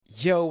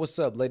Yo, what's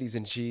up, ladies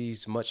and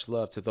G's? Much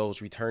love to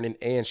those returning,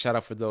 and shout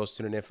out for those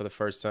tuning in for the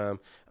first time.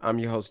 I'm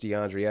your host,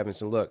 DeAndre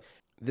Evans, and look,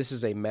 this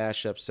is a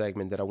mashup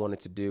segment that I wanted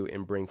to do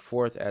and bring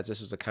forth, as this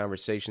was a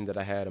conversation that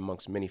I had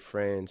amongst many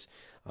friends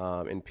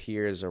and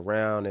peers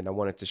around, and I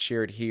wanted to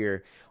share it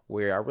here,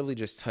 where I really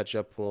just touch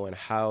up on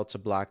how to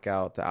block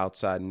out the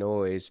outside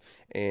noise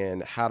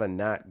and how to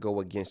not go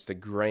against the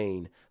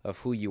grain of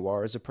who you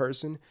are as a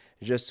person,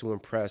 just to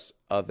impress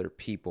other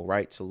people,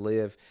 right? To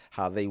live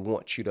how they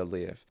want you to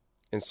live.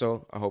 And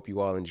so I hope you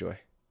all enjoy.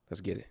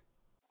 Let's get it.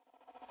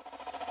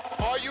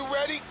 Are you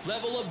ready?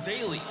 Level Up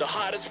Daily, the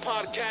hottest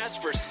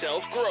podcast for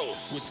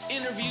self-growth, with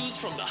interviews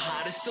from the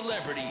hottest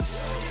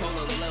celebrities. Told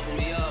her to level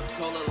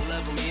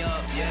me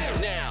up, yeah.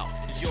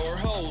 Now, your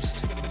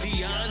host,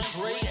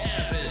 DeAndre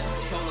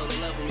Evans. Told her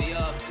to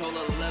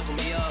level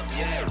me up,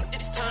 yeah.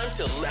 It's time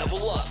to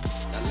level up.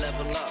 Now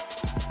level up.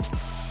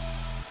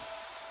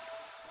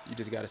 You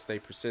just got to stay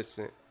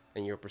persistent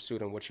in your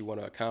pursuit and what you want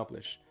to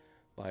accomplish.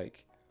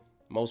 Like,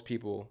 most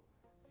people,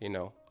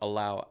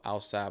 allow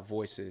outside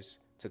voices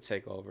to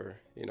take over,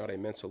 their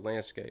mental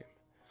landscape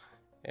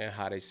and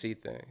how they see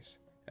things.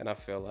 And I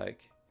feel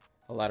like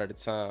a lot of the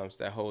times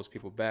that holds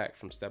people back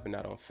from stepping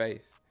out on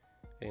faith,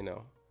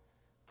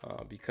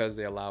 because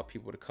they allow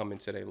people to come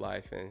into their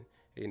life and,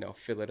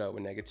 fill it up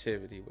with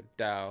negativity, with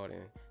doubt,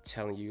 and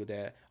telling you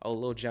that, oh,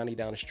 little Johnny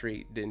down the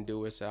street didn't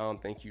do it, so I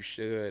don't think you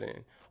should,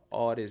 and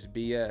all this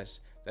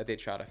BS that they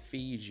try to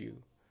feed you.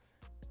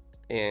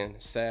 And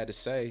sad to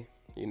say,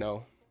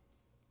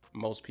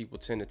 most people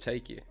tend to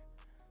take it.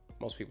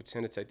 Most people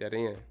tend to take that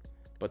in.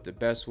 But the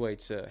best way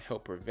to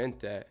help prevent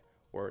that,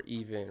 or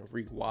even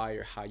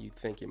rewire how you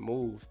think and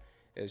move,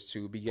 is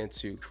to begin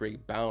to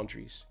create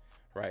boundaries,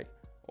 right,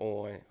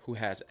 on who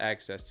has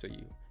access to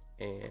you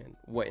and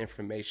what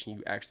information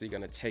you actually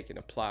going to take and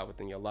apply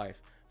within your life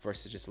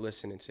versus just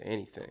listening to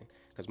anything.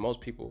 Because most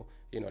people,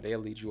 they'll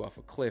lead you off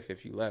a cliff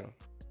if you let them.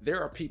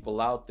 There are people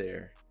out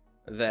there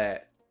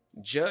that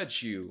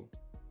judge you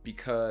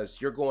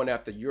because you're going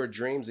after your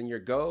dreams and your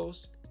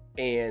goals,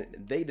 and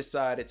they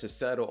decided to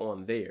settle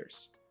on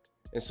theirs.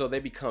 And so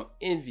they become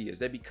envious,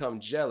 they become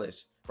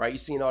jealous, right? You're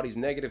seeing all these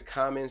negative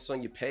comments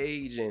on your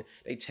page and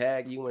they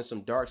tag you in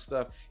some dark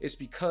stuff. It's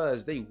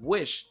because they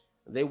wish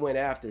they went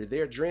after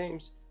their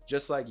dreams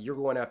just like you're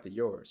going after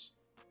yours.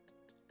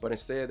 But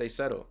instead they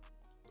settle.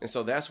 And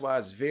so that's why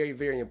it's very,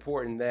 very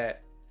important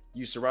that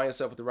you surround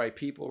yourself with the right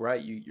people,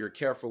 right? You're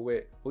careful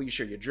with who you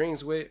share your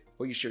dreams with,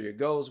 who you share your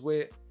goals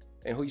with,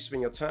 and who you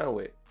spend your time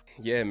with.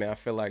 Yeah, man, I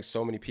feel like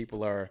so many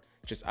people are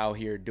just out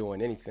here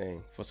doing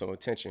anything for some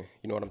attention.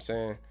 You know what I'm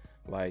saying?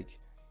 Like,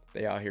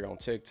 they out here on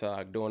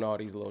TikTok doing all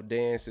these little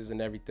dances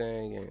and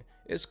everything, and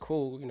it's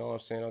cool, you know what I'm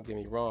saying? Don't get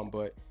me wrong,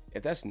 but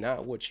if that's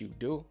not what you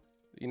do,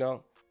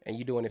 and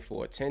you're doing it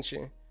for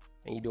attention,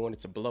 and you're doing it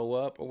to blow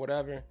up or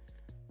whatever,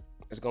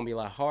 it's gonna be a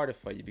lot harder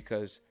for you,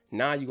 because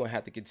now you're gonna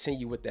have to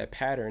continue with that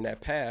pattern, that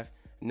path,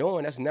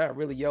 knowing that's not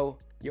really your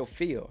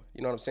field.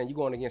 You know what I'm saying? You're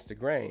going against the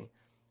grain.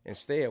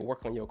 Instead,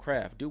 work on your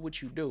craft. Do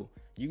what you do.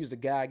 Use the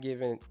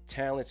God-given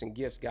talents and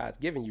gifts God's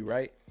given you,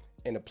 right?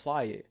 And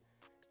apply it.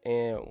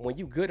 And when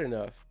you're good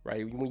enough,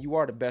 right? When you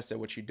are the best at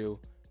what you do,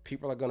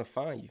 people are going to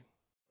find you.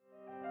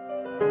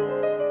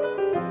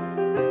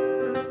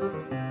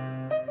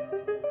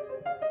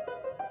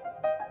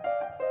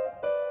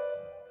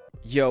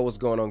 Yo, what's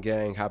going on,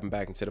 gang? Hopping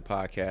back into the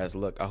podcast.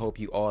 Look, I hope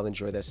you all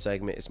enjoy that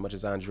segment as much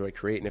as I enjoy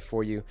creating it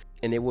for you.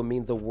 And it would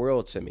mean the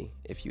world to me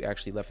if you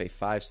actually left a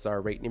 5-star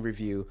rating and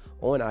review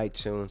on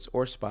iTunes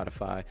or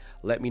Spotify.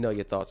 Let me know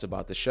your thoughts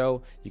about the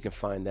show. You can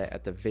find that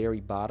at the very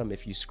bottom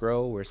if you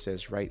scroll where it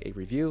says write a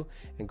review,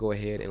 and go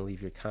ahead and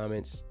leave your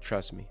comments.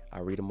 Trust me, I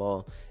read them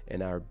all,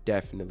 and I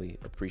definitely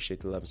appreciate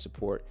the love and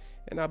support.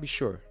 And I'll be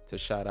sure to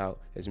shout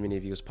out as many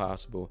of you as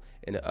possible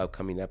in the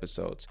upcoming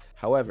episodes.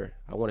 However,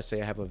 I want to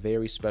say I have a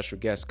very special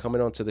guest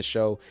coming onto the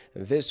show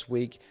this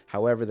week.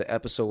 However, the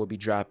episode will be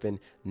dropping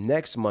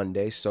next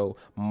Monday, so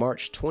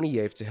March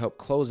 28th, to help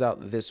close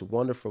out this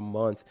wonderful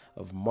month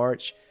of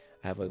March.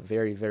 I have a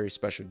very, very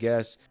special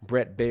guest,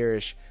 Brett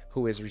Barish,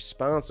 who is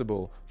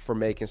responsible for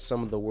making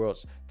some of the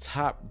world's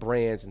top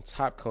brands and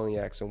top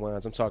cognacs and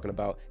wines. I'm talking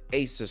about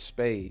Ace of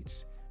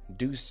Spades,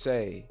 Douce,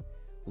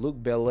 Luc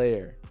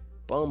Belaire,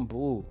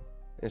 Bumbu,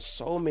 and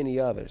so many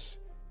others.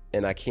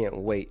 And I can't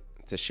wait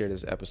to share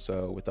this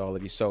episode with all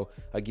of you. So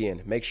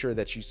again, make sure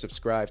that you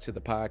subscribe to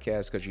the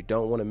podcast, because you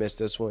don't want to miss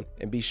this one.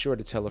 And be sure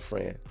to tell a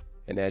friend.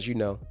 And as you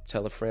know,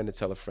 tell a friend to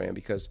tell a friend,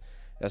 because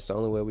that's the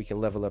only way we can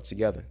level up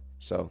together.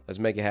 So let's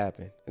make it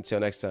happen. Until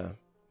next time,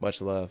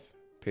 much love,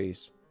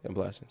 peace, and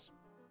blessings.